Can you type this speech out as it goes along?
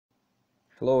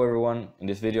Hello everyone, in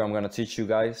this video I'm going to teach you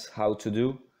guys how to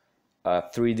do a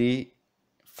 3D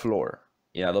floor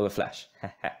in Adobe Flash.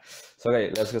 So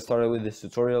okay, let's get started with this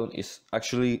tutorial. It's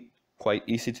actually quite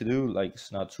easy to do, like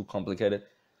it's not too complicated,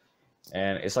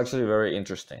 and it's actually very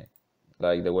interesting,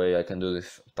 like the way I can do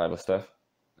this type of stuff.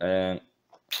 And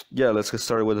yeah, let's get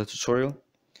started with the tutorial.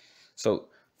 So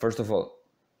first of all,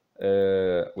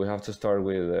 we have to start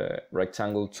with a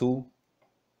rectangle tool,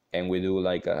 and we do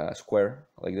like a square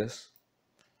like this.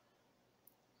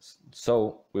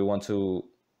 So we want to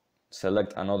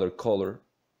select another color,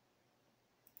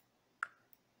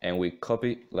 and we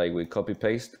copy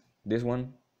paste this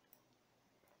one,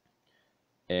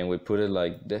 and we put it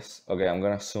like this. Okay, I'm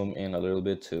gonna zoom in a little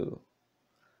bit to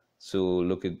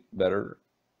look it better,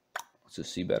 to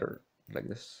see better, like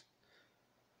this.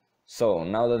 So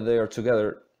now that they are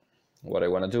together, what I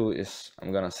want to do is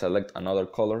I'm gonna select another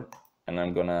color, and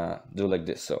I'm gonna do like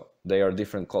this. So they are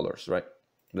different colors, right?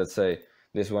 Let's say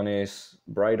this one is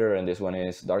brighter and this one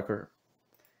is darker,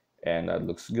 and that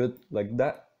looks good like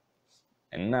that.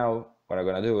 And now what I'm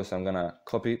gonna do is I'm gonna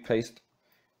copy paste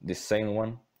the same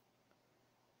one,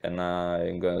 and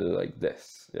I'm gonna do like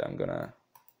this. Yeah, I'm gonna,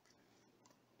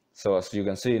 so as you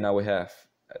can see, now we have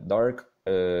dark,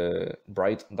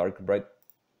 bright, dark, bright.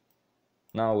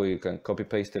 Now we can copy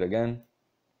paste it again,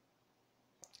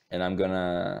 and I'm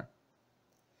gonna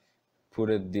put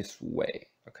it this way.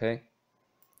 Okay,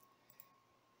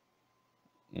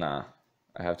 nah,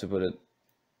 I have to put it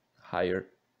higher.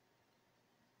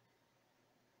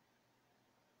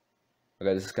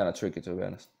 Okay, this is kind of tricky, to be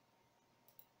honest.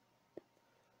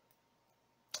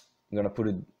 I'm gonna put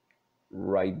it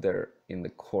right there in the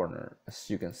corner, as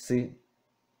you can see.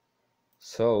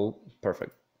 So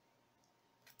perfect.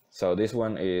 So this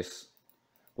one is,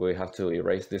 we have to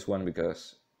erase this one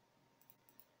because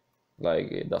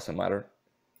like it doesn't matter.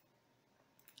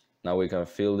 Now we can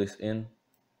fill this in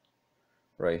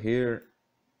right here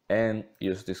and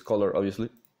use this color, obviously.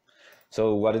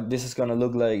 So what this is gonna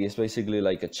look like is basically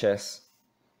like a chess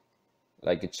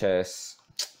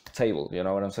table, you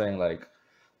know what I'm saying? Like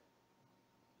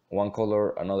one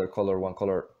color, another color, one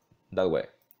color, that way.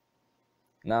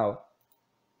 Now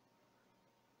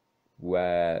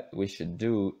what we should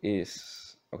do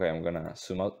is, okay, I'm gonna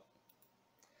zoom out.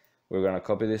 We're gonna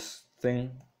copy this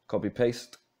thing, copy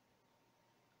paste,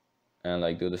 and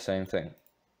like do the same thing,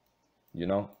 you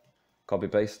know, copy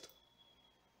paste,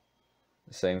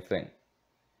 the same thing.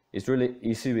 It's really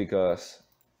easy because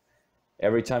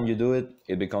every time you do it,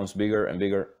 it becomes bigger and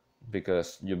bigger,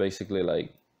 because you basically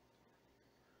like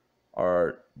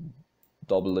are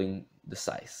doubling the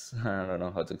size. I don't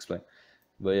know how to explain,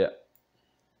 but yeah.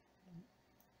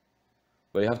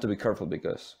 But you have to be careful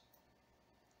because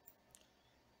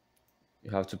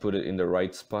you have to put it in the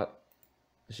right spot.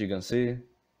 As you can see,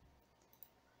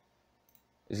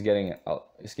 it's getting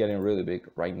really big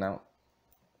right now.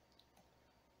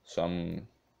 So I'm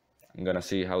gonna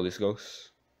see how this goes.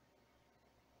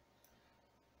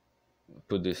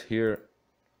 Put this here,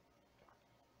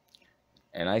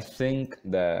 and I think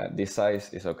that this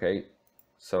size is okay.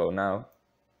 So now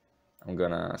I'm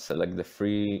gonna select the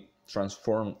free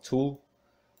transform tool.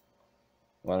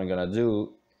 What I'm gonna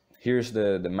do, here's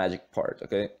the magic part,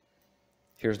 okay?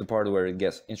 Here's the part where it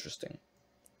gets interesting.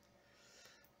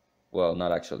 Well,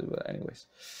 not actually, but anyways,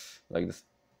 like this.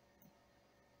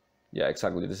 Yeah,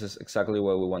 exactly. This is exactly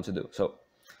what we want to do. So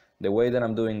the way that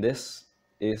I'm doing this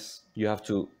is you have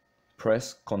to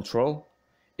press Control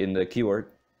in the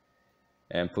keyboard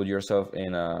and put yourself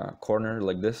in a corner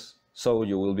like this, so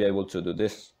you will be able to do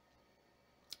this.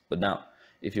 But now,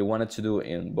 if you wanted to do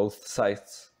in both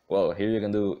sides, well, here you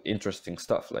can do interesting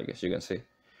stuff, like as you can see.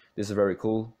 This is very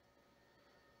cool.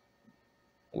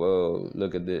 Whoa,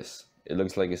 look at this. It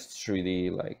looks like it's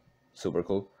 3D, like super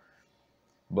cool.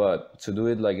 But to do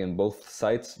it like in both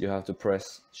sides, you have to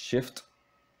press Shift,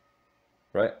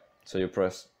 right? So you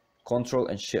press Control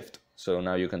and Shift. So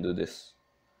now you can do this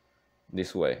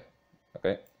way,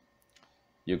 okay?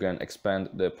 You can expand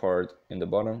the part in the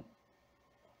bottom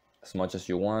as much as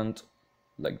you want,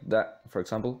 like that, for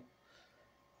example.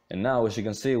 And now, as you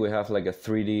can see, we have like a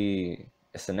 3D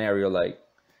scenario, like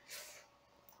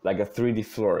a 3D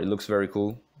floor. It looks very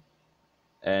cool.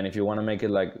 And if you want to make it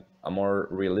like a more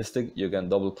realistic, you can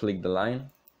double click the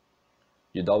line.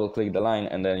 You double click the line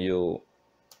and then you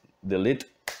delete,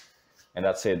 and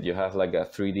that's it. You have like a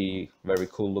 3D, very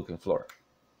cool looking floor.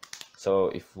 So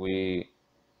if we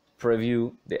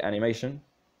preview the animation,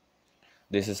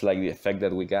 this is like the effect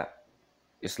that we got.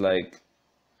 It's like,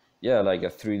 yeah, like a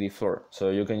 3D floor.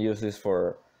 So you can use this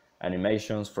for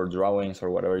animations, for drawings, or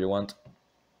whatever you want.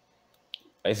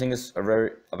 I think it's a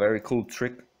very cool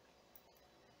trick.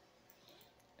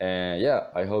 And yeah,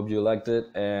 I hope you liked it,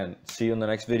 and see you in the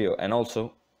next video. And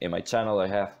also in my channel I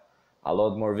have a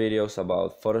lot more videos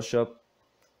about Photoshop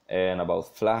and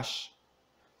about Flash.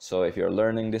 So if you're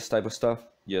learning this type of stuff,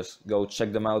 just go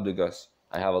check them out, because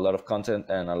I have a lot of content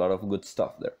and a lot of good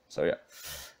stuff there. So yeah,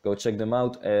 go check them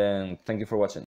out, and thank you for watching.